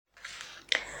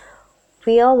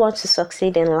We all want to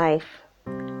succeed in life,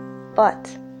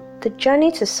 but the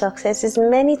journey to success is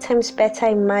many times better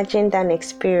imagined than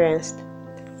experienced.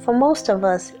 For most of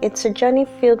us, it's a journey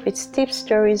filled with steep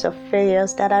stories of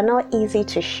failures that are not easy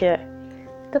to share.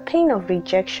 The pain of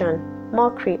rejection,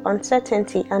 mockery,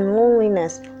 uncertainty, and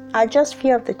loneliness are just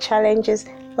few of the challenges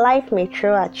life may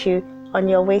throw at you on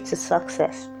your way to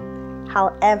success.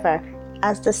 However,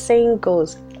 as the saying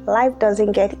goes, life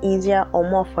doesn't get easier or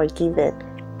more forgiving.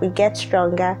 We get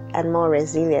stronger and more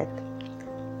resilient.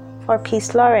 For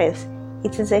Peace Lawrence,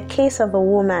 it is a case of a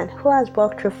woman who has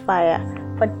walked through fire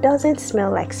but doesn't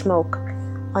smell like smoke.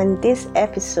 On this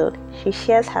episode, she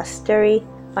shares her story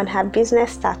on her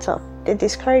business startup, the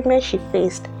discouragement she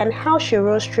faced, and how she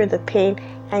rose through the pain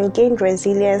and gained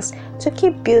resilience to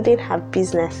keep building her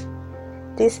business.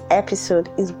 This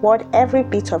episode is worth every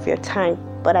bit of your time,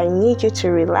 but I need you to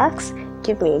relax,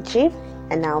 give me a gif,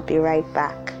 and I'll be right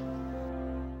back.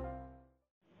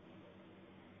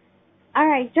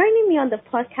 Alright, joining me on the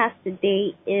podcast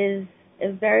today is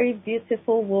a very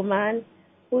beautiful woman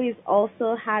who is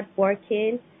also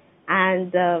hardworking,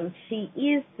 and she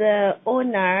is the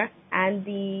owner and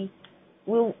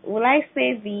will I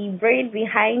say the brain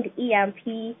behind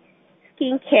EMP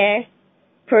skincare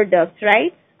products,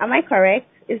 right? Am I correct?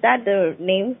 Is that the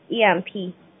name,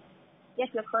 EMP? Yes,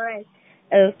 you're correct.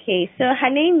 Okay, so her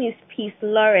name is Peace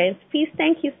Lawrence. Peace,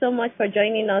 thank you so much for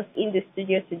joining us in the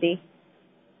studio today.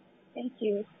 Thank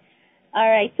you. All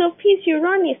right. So, Peace, you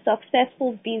run a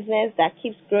successful business that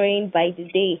keeps growing by the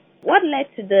day. What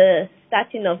led to the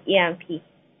starting of EMP?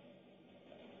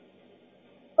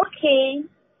 Okay.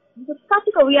 The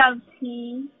starting of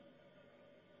EMP,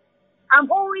 I'm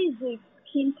always a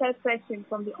skincare person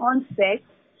from the onset.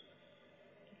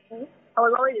 Okay. I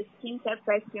was always a skincare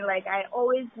person. Like, I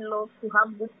always love to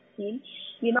have good skin.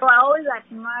 You know, I always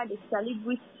admire the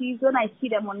celebrities when I see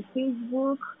them on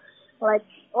Facebook. Like,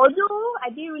 although I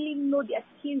didn't really know their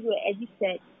skins were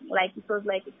edited, like it was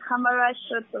like a camera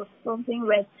shot or something,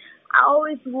 but I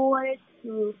always wanted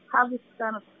to have this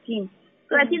kind of skin.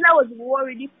 So I think that was what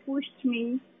really pushed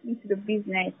me into the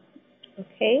business.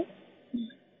 Okay.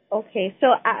 Okay.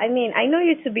 So, I mean, I know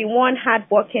you to be one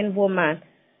hardworking woman.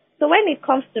 So when it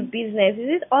comes to business, is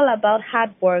it all about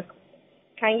hard work?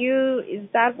 Is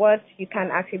that what you can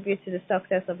attribute to the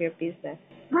success of your business?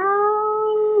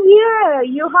 Yeah,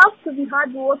 you have to be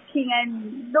hardworking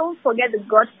and don't forget the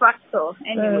God factor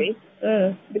anyway.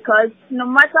 Because no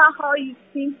matter how you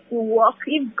think to work,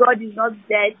 if God is not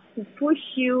there to push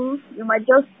you, you might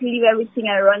just leave everything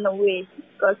and run away.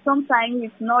 Because sometimes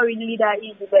it's not really that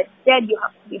easy, but then you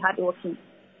have to be hardworking.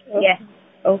 Okay. Yeah.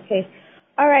 Okay.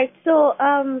 All right. So,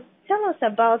 tell us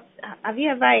about, have you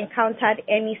ever encountered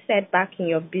any setback in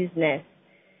your business?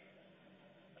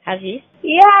 Have you?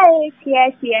 Yes.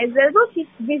 There's no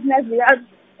business without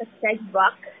a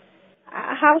setback.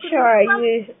 How sure are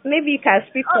you? Maybe you can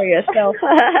speak for yourself.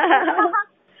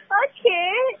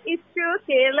 Okay, it's true.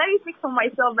 Okay, let me speak for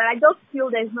myself, but I just feel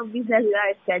there's no business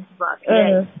without a setback.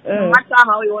 No matter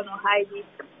how you want to hide it.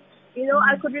 You know,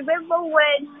 I could remember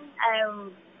when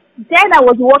then I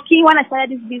was working, when I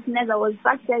started this business, I was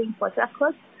back there in Port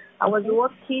Harcourt. I was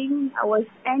working, I was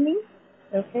earning.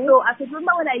 Okay. So I could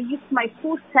remember when I used my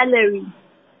full salary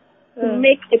to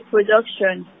make a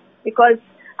production, because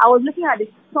I was looking at the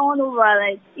turnover,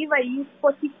 like if I use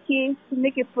 40K to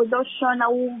make a production, I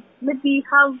will maybe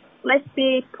have, let's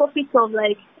say, profit of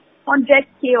like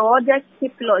 100K or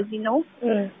 100K plus, you know.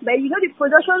 But you know, the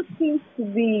production seems to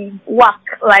be whack,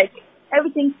 like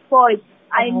everything spoiled.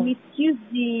 I misused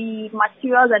the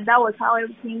materials, and that was how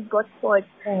everything got spoiled.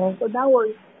 So that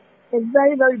was a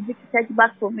very, very big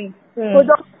setback for me.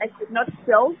 Products I could not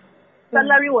sell.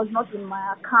 Salary was not in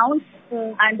my account,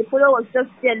 and the product was just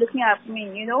there looking at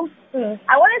me, you know.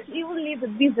 I wanted to even leave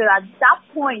the business at that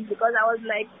point, because I was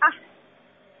like,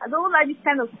 I don't like this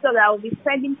kind of stuff that I will be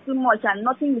spending too much and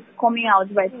nothing is coming out.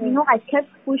 But, you know, I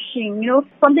kept pushing, you know,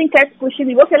 something kept pushing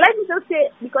me. Okay, let me just say,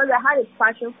 because I had a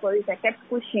passion for it, I kept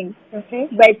pushing. Okay.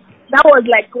 But that was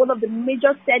like one of the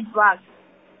major setbacks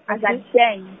as at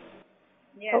then.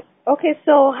 Yeah. Okay,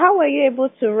 so how were you able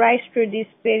to rise through this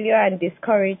failure and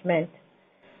discouragement?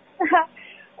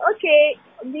 Okay,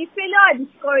 the failure and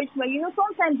discouragement, you know,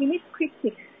 sometimes you need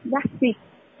critics. That's it.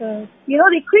 You know,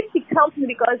 the critics helped me,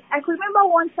 because I could remember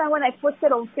one time when I posted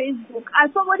on Facebook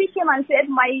and somebody came and said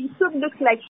my soup looks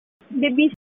like baby.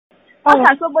 How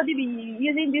can somebody be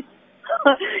using this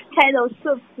kind of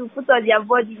soap to put on their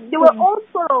body? There were all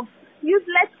sort of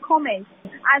useless comments.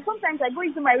 And sometimes I go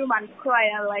into my room and cry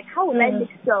and like, how will I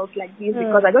make sales like this?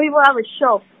 Because I don't even have a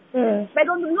shop. But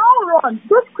on the long run,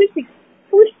 those critics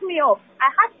pushed me up.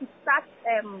 I had to start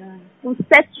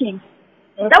researching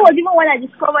Okay. That was even when I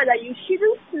discovered that you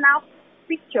shouldn't snap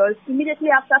pictures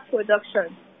immediately after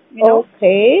production. You know?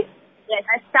 Okay. Yes,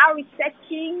 I start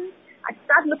researching. I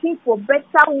start looking for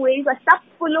better ways. I start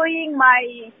following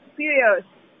my superiors.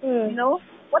 You know,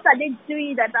 what are they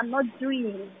doing that I'm not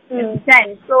doing?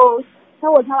 Then, so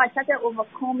that was how I started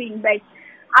overcoming. But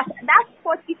that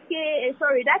 40K,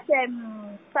 that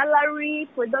salary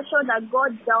production that got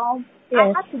down,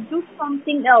 I had to do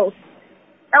something else.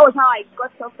 That was how I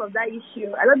got off of that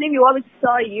issue. I don't think you want me to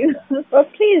tell you. Well,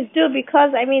 please do,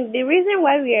 because I mean the reason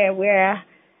why we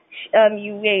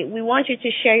want you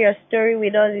to share your story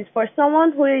with us is for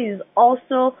someone who is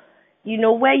also, you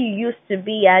know, where you used to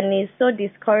be and is so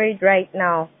discouraged right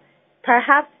now.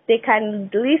 Perhaps they can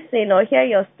listen or hear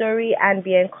your story and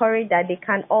be encouraged that they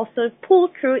can also pull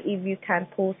through if you can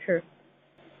pull through.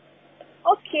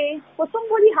 Okay, for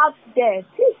somebody out there,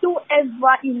 please don't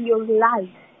ever in your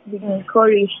life be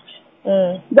discouraged.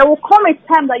 There will come a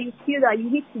time that you feel that you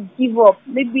need to give up.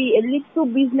 Maybe a little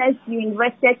business you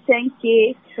invested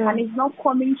 10K and it's not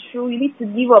coming through. You need to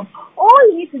give up. All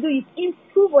you need to do is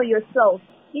improve on yourself.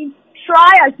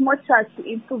 Try as much as to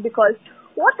improve, because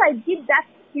what I did that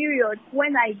period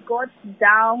when I got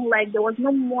down, like there was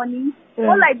no money,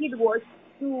 all I did was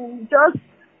to just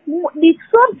the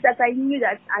soap that I knew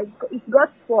that it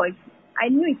got spoiled. I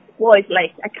knew it spoiled.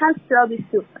 Like I can't sell this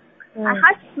soap. I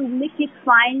had to make it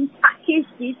fine, package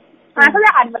it, and I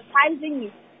started advertising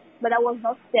it, but I was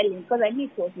not selling because I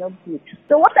knew it was not good.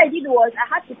 So what I did was I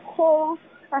had to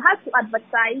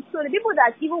advertise. So the people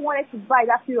that even wanted to buy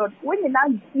that period, when they now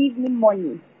give me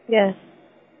money,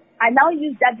 I now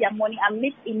use their money and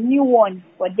make a new one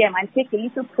for them and take a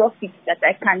little profit that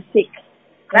I can take.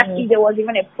 That's if there was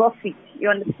even a profit, you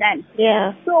understand?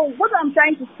 Yeah. So what I'm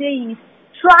trying to say is,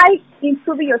 try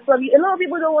improving yourself. A lot of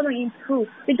people don't want to improve.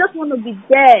 They just want to be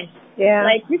there. Yeah.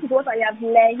 Like, this is what I have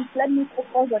learned. Let me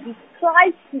focus on it.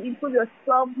 Try to improve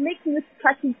yourself. Make new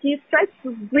strategies. Try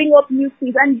to bring up new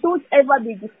things. And don't ever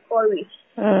be discouraged.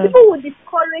 People will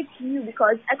discourage you,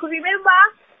 because I could remember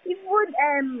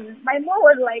even my mom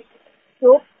was like,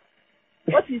 soap?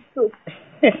 What is soap?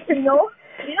 You know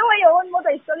when your own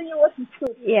mother is telling you what is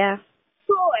soap? Yeah.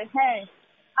 So,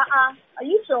 are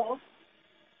you sure?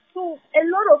 So a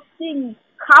lot of things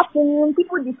happened.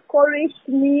 People discouraged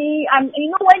me, and you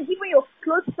know when even your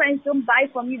close friends don't buy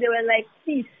from you, they were like,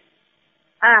 "Sis,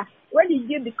 when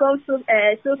did you become so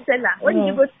seller? When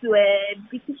did you go to a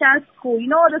beautician school?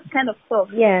 You know, all this kind of stuff."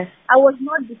 Yes. I was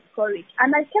not discouraged,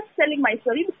 and I kept telling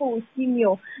myself, if people will see me,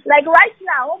 like right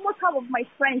now, almost half of my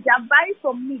friends are buying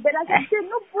from me, but I can say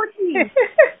nobody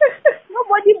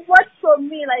bought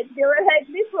from me. Like they were like,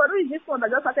 "This one, who is this one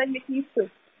that just started making soap?"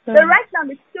 But right now,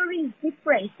 the story is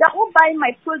different. They're all buying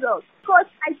my products because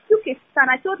I took a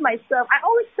stand. I told myself, I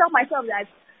always tell myself that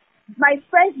my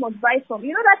friends must buy from.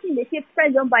 You know that thing they say,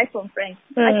 friends don't buy from friends.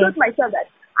 I told myself that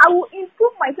I will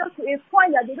improve myself to a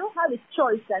point that they don't have a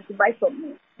choice than to buy from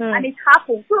me. And it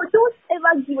happened. So don't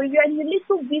ever give up. If you're in a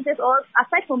little business or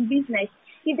aside from business,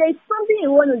 if there is something you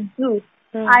want to do,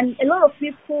 and a lot of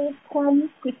people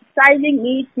come criticizing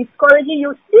it, discouraging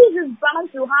you, this is bound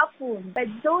to happen. But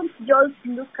don't just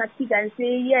look at it and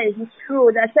say, yes, it's true.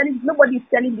 Nobody's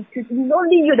telling the truth. It's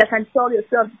only you that can tell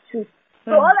yourself the truth.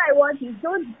 So all I want is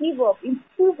don't give up.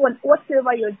 Improve on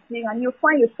whatever you're doing, and you'll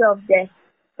find yourself there.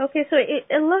 Okay, so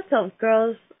a lot of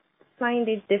girls find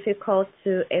it difficult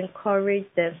to encourage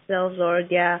themselves, or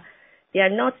they are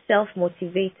not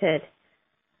self-motivated.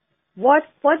 What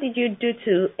did you do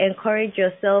to encourage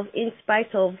yourself in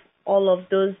spite of all of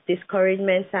those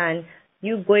discouragements and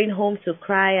you going home to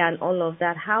cry and all of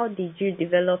that? How did you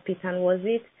develop it, and was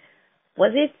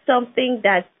it something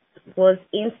that was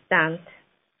instant?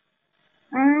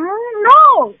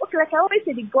 No. Okay, like I always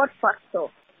say, the God factor.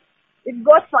 The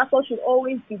God factor should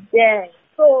always be there.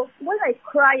 So when I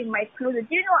cry in my closet,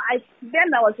 then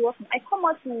I was working. I come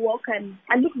out to work and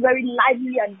I look very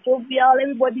lively and jovial.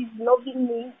 Everybody's loving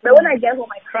me. But when I get home,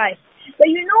 I cry. But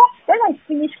when I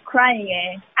finish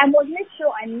crying, I must make sure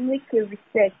I make a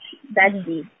research that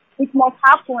day. It must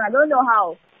happen. I don't know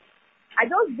how. I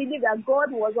just believe that God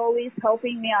was always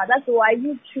helping me out. That's why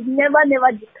you should never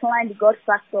decline the God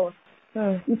factor.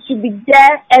 It should be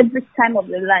there every time of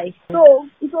your life.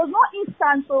 So it was not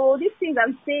instant. So these things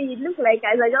I'm saying, it looks like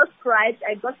as I just cried,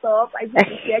 I got up, I did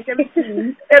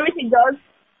research, everything just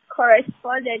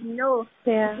corresponded. It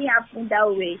didn't happen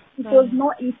that way. It was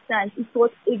not instant. It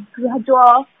was a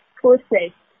gradual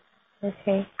process.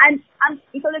 Okay. And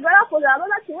it was a gradual process.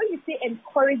 Another thing, when you say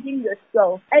encourage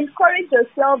yourself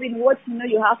in what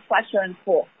you have passion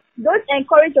for. Don't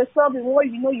encourage yourself in what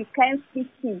you can't fit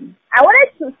in. I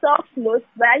wanted to sell clothes,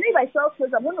 but I know if I sell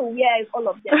clothes, I'm going to wear all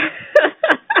of them.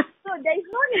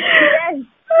 Yes.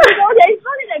 There is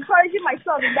nothing encouraging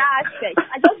myself in that aspect.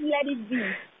 I just let it be.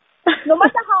 No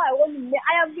matter how I want to,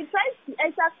 I have been trying to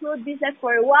enter clothes business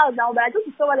for a while now, but I just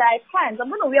discovered that I can't.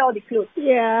 I'm going to wear all the clothes.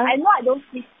 Yeah. I know I don't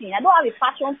fit in. I don't have a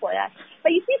passion for that.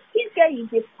 But you see, skincare is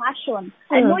a passion.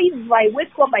 I know if I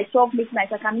wake up by 12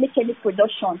 midnight, I can make any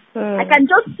production. I can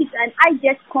just sit and I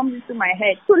just comes into my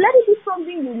head. So let it be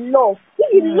something you love.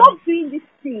 If you love doing this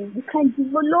thing, you can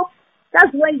develop.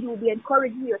 That's when you will be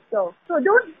encouraging yourself. So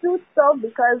don't do stuff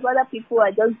because other people are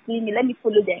just doing it. Let me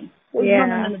follow them.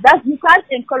 Yeah. No. You can't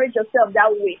encourage yourself that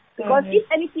way. Because if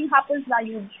anything happens now,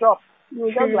 you drop.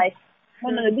 You're just like,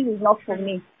 no, this is not for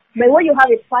me. But when you have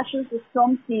a passion for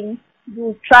something,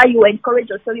 you try, you encourage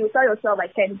yourself. You tell yourself, I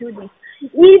can do this.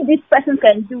 If this person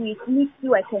can do it, me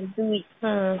too, I can do it.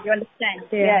 You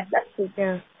understand? Yeah, that's it.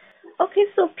 Yeah. Okay,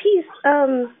 so Peace,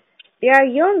 there are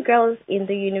young girls in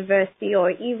the university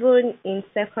or even in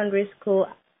secondary school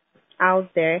out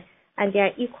there, and there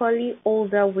are equally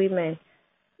older women.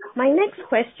 My next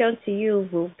question to you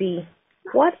will be,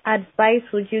 what advice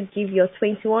would you give your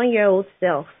 21-year-old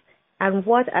self, and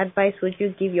what advice would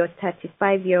you give your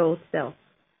 35-year-old self?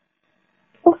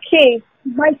 Okay,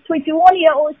 my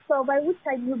 21-year-old self, I wish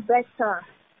I knew better.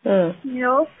 You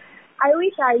know, I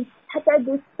wish I started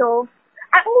this stuff.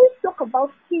 I always talk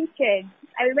about skincare.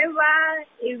 I remember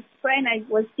a friend I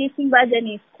was dating back then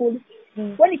in school.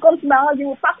 When it comes to my house, he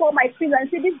will pack all my creams and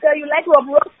say, this girl, you like Rob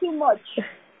too much.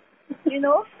 You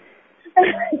know?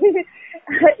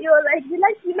 You're like, you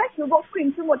like Rob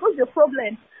cream too much. What's your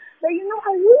problem? But you know,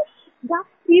 I wish that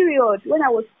period when I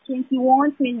was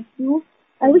 21, 22,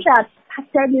 I wish I had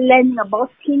started learning about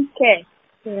skincare.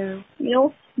 Yeah. You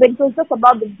know? But it was just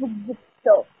about the book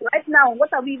stuff. Right now,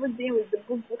 what are we even doing with the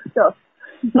book stuff?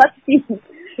 Nothing.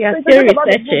 Yeah, so still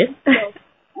researching.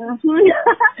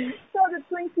 So the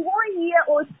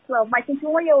 21-year-old self, my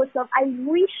 21-year-old self, I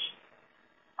wish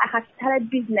I had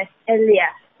started business earlier.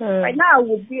 Right now, I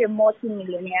would be a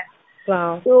multi-millionaire.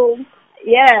 Wow. So,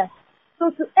 yeah.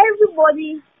 So to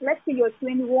everybody, let's say you're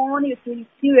 21, you're 22,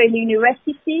 you're in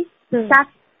university, start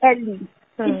early.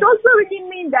 It also really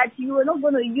means that you are not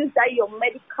going to use that your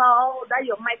medical, that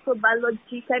your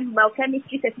microbiology,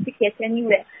 biochemistry certificate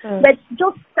anywhere. But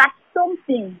just start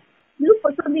something. Look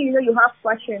for something you know you have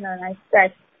passion and I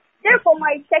start. Therefore,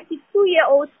 my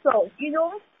 32-year-old self, you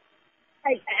know,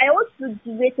 I want to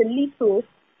debate a little.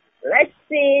 Let's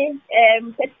say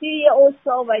 30-year-old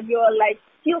self and you're like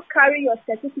still carrying your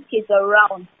certificate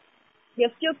around. You're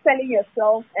still telling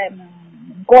yourself,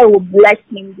 God will bless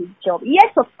me with the job.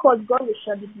 Yes, of course, God will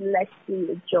surely bless you with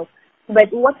the job.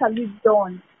 But what have you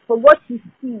done for God to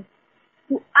see,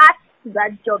 to add to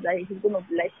that job that He's going to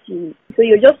bless you? So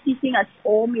you're just sitting at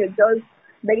home,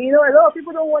 but you know, a lot of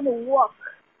people don't want to work.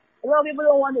 A lot of people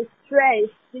don't want to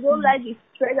stress. They don't like the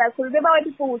stress. I could remember when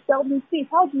people would tell me, "Sis,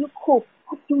 how do you cope?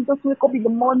 How do you just wake up in the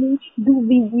morning, do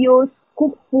videos,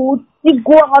 cook food, you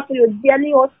go out for your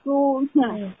daily hustle?"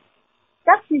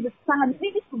 That is the time.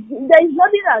 There is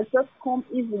nothing that just come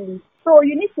easily. So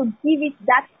you need to give it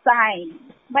that time.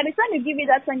 By the time you give it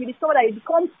that time, you discover that it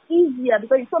becomes easier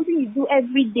because it's something you do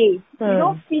every day. You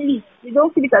don't feel it. You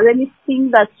don't feel it as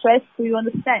anything that's stressful, you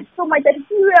understand? So my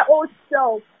 32-year-old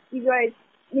self, if you're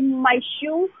in my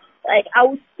shoe, like I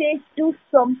would say do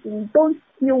something. Don't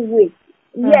still wait.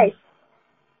 Yes.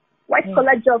 White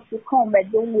collar jobs will come,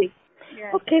 but don't wait.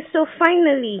 Yeah. Okay, so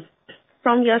finally,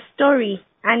 from your story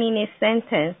and in a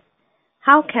sentence,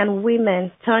 how can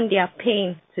women turn their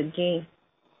pain to gain?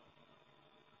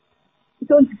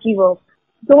 Don't give up.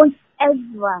 Don't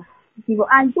ever give up.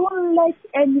 And don't let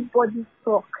anybody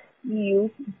talk you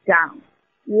down.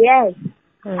 Yes.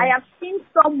 I have seen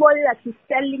somebody that is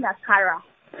selling akara.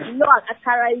 You know,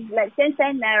 akara is like 10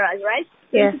 naira, right?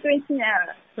 20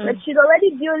 naira. But she's already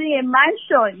building a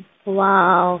mansion.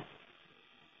 Wow.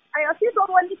 I have seen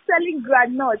somebody selling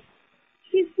granules.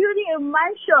 She's building a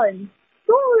mansion.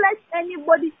 Don't let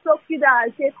anybody talk you down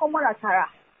and say, come on, akara.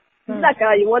 This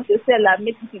akara you want to sell and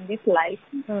make it in this life.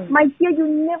 My dear, you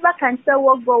never can tell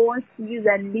what God wants to use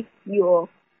and lift you up.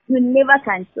 You never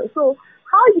can tell. So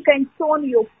how you can turn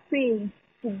your pain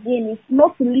to gain is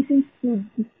not to listen to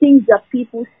the things that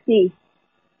people say.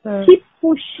 Keep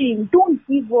pushing. Don't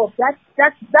give up. That's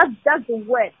the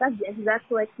word. That's the exact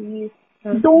word to use.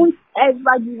 Don't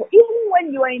ever give up. Even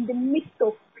when you are in the midst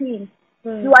of pain,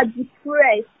 you are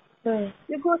depressed.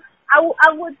 Because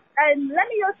I would, and let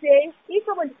me just say,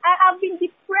 I have been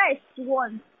depressed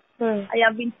once. I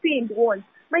have been pained once.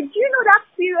 But do you know that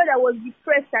period I was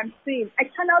depressed and pained? I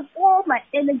channeled all my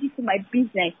energy to my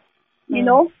business. You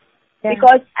know,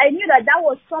 because I knew that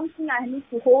was something I need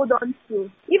to hold on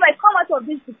to. If I come out of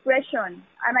this depression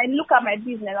and I look at my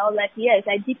business, I was like, yes,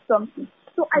 I did something.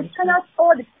 So I channeled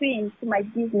all the pain to my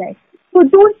business. So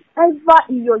don't ever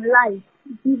in your life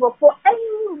give up for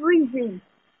any reason.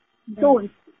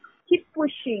 Don't. Keep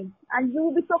pushing, and you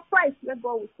will be surprised where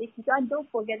God will take you. And don't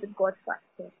forget the God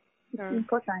factor. It's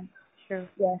important. Sure.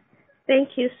 Yeah.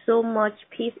 Thank you so much,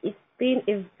 Peace. It's been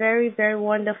a very, very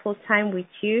wonderful time with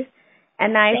you.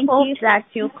 And I hope that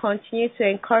you'll continue to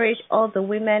encourage all the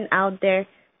women out there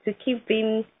to keep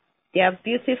being their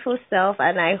beautiful self.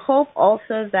 And I hope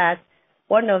also that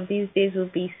one of these days we'll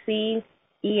be seeing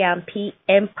EMP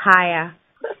Empire.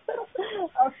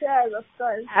 Of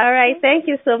course. All right. Thank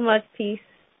you so much, Peace.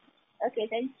 Okay,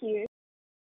 thank you.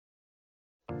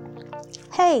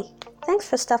 Hey, thanks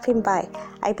for stopping by.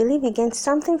 I believe you gained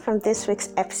something from this week's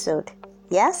episode.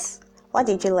 Yes? What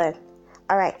did you learn?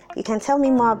 Alright, you can tell me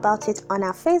more about it on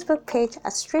our Facebook page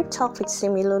at Street Talk with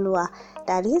Simi Lolua.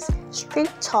 That is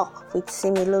Street Talk with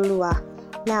Simi Lolua.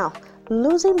 Now,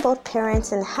 losing both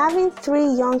parents and having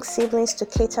 3 young siblings to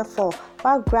cater for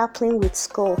while grappling with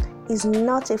school is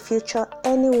not a future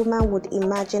any woman would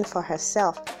imagine for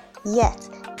herself. Yet,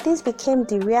 this became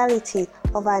the reality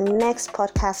of our next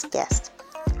podcast guest.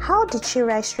 How did she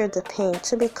rise through the pain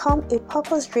to become a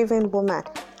purpose-driven woman,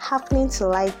 happening to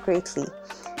life greatly?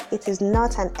 It is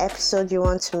not an episode you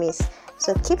want to miss,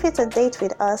 so keep it a date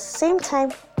with us same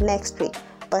time next week.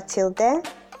 But till then,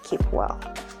 keep well.